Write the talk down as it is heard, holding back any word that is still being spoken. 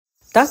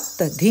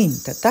tatta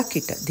dhinta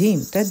takita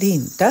dhimta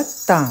dhinta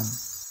tam.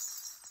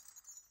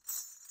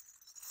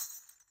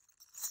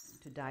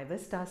 To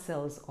divest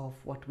ourselves of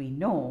what we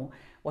know,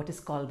 what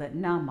is called the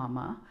na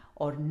mama,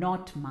 or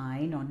not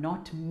mine or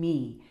not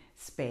me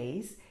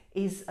space,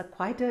 is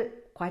quite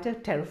a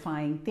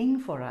terrifying thing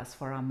for us,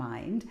 for our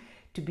mind,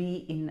 to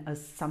be in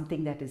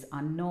something that is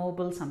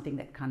unknowable, something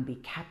that can't be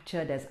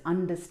captured as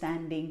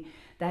understanding.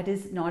 That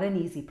is not an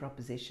easy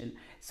proposition.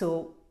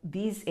 So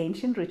these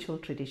ancient ritual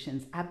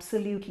traditions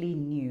absolutely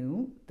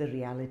knew the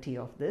reality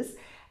of this,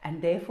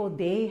 and therefore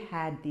they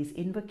had these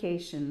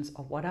invocations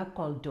of what are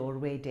called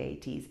doorway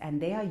deities,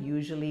 and they are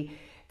usually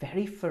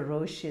very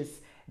ferocious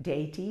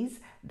deities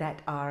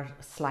that are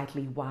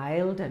slightly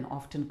wild and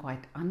often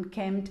quite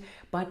unkempt,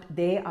 but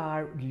they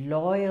are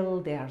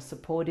loyal, they are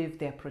supportive,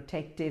 they are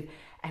protective.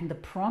 And the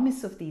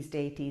promise of these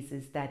deities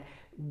is that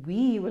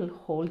we will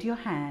hold your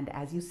hand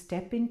as you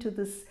step into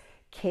this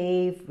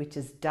cave, which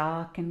is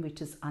dark and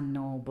which is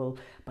unknowable,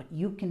 but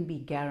you can be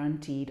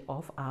guaranteed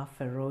of our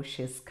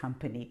ferocious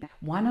company.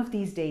 One of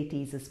these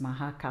deities is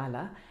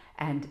Mahakala,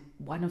 and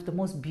one of the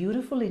most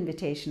beautiful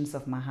invitations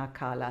of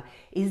Mahakala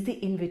is the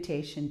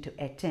invitation to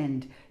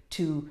attend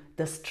to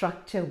the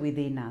structure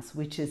within us,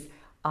 which is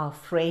our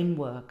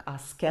framework, our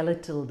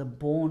skeletal, the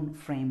bone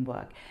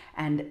framework.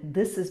 And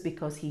this is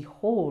because he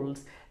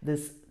holds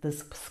this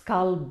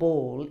skull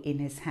bowl in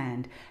his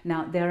hand.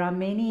 Now, there are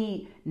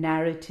many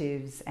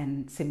narratives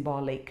and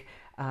symbolic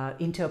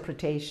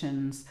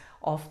interpretations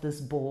of this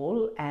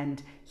bowl,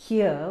 and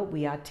here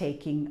we are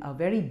taking a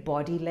very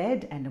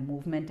body-led and a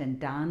movement and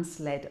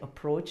dance-led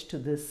approach to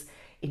this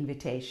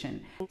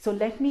invitation. So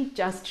let me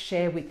just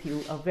share with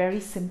you a very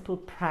simple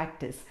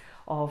practice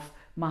of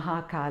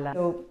Mahakala.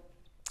 So,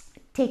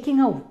 taking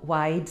a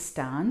wide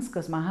stance,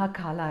 because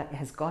Mahakala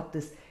has got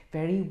this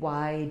very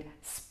wide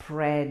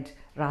spread,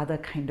 rather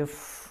kind of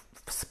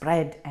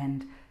spread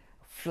and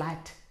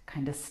flat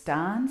kind of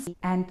stance.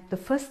 And the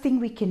first thing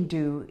we can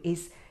do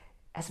is,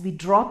 as we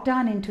drop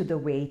down into the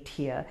weight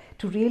here,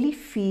 to really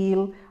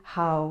feel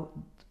how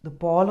the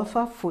ball of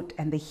our foot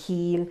and the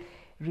heel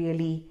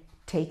really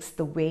takes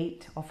the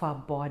weight of our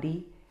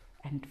body,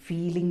 and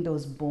feeling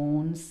those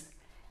bones.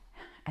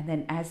 And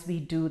then as we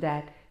do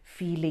that,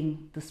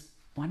 feeling this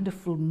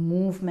wonderful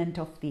movement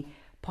of the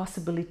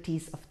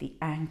possibilities of the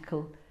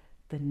ankle,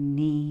 the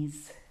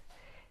knees.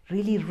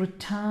 Really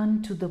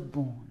return to the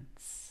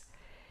bones.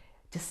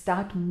 Just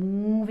start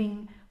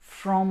moving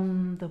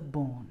from the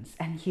bones.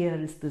 And here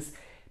is this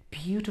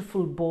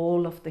beautiful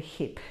ball of the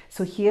hip.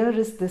 So here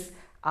is this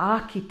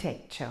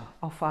architecture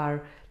of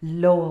our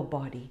lower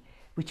body,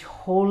 which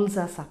holds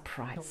us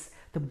upright.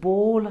 The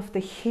ball of the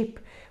hip,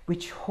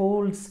 which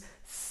holds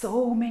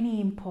so many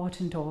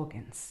important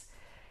organs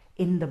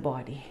in the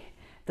body.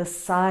 The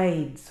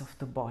sides of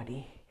the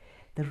body,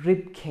 the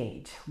rib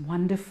cage,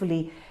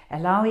 wonderfully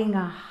allowing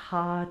our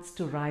hearts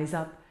to rise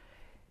up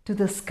to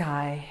the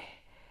sky,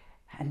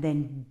 and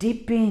then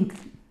dipping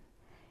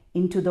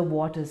into the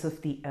waters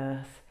of the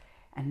earth,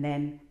 and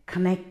then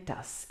connect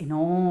us in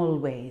all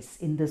ways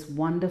in this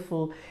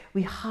wonderful,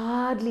 we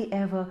hardly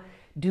ever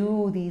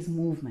do these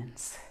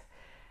movements.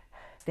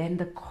 Then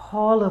the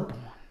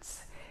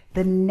collarbones,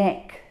 the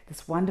neck,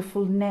 this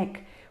wonderful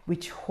neck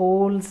which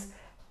holds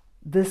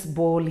this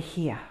bowl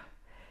here,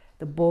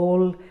 the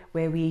bowl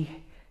where we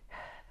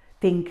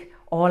think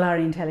all our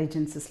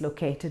intelligence is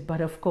located,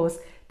 but of course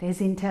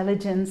there's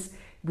intelligence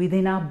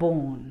within our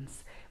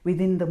bones,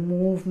 within the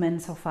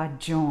movements of our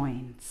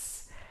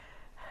joints.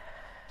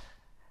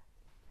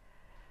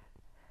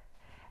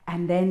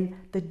 And then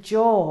the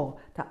jaw,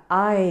 the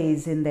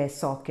eyes in their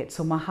socket.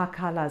 So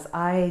Mahakala's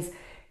eyes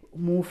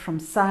move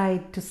from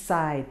side to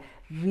side,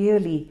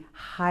 really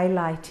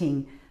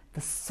highlighting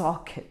the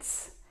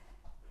sockets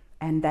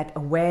and that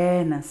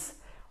awareness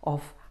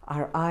of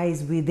our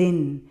eyes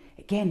within,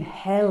 again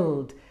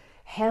held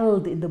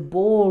in the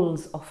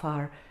bowls of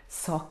our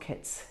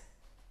sockets.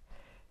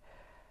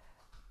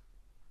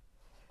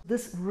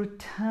 This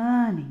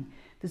returning,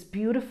 this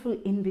beautiful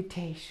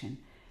invitation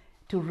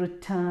to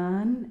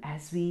return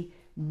as we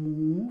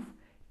move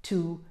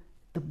to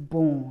the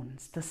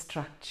bones, the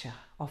structure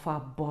of our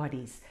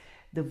bodies,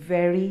 the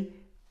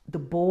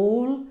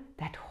bowl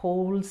that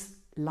holds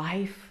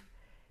life,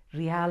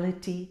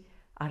 reality,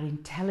 our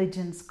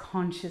intelligence,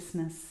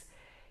 consciousness,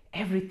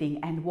 everything.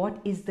 And what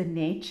is the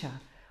nature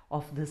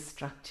of this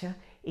structure?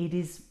 It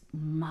is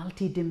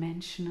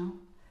multidimensional.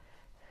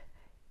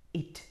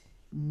 It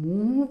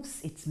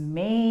moves, it's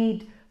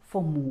made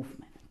for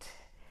movement.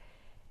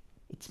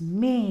 It's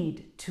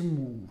made to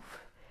move.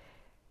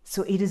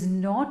 So it is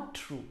not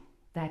true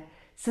that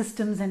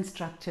systems and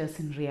structures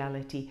in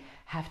reality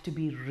have to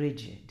be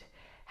rigid,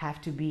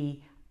 have to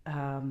be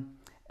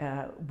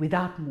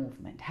without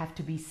movement, have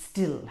to be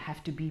still,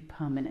 have to be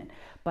permanent,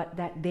 but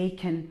that they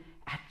can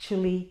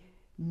actually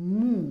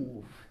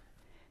move.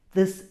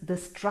 The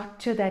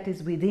structure that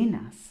is within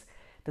us,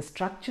 the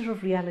structure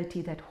of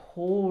reality that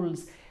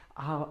holds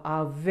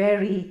our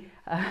very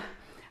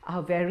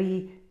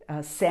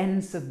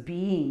sense of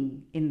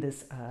being in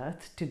this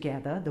earth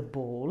together, the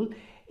bowl,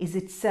 is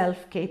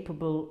itself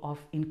capable of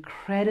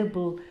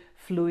incredible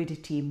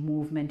fluidity,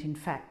 movement. In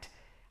fact,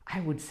 I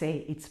would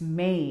say it's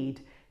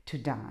made to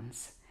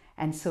dance.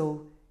 And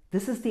so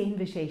this is the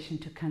invitation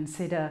to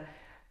consider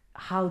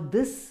how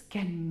this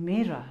can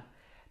mirror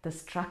the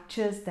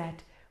structures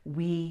that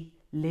we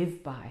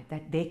live by,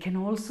 that they can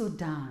also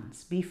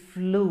dance, be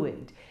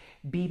fluid,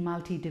 be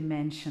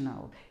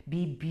multidimensional,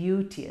 be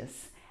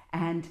beauteous,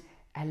 and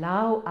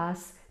allow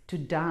us to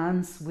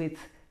dance with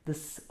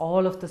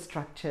all of the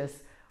structures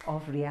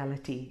of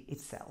reality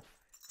itself.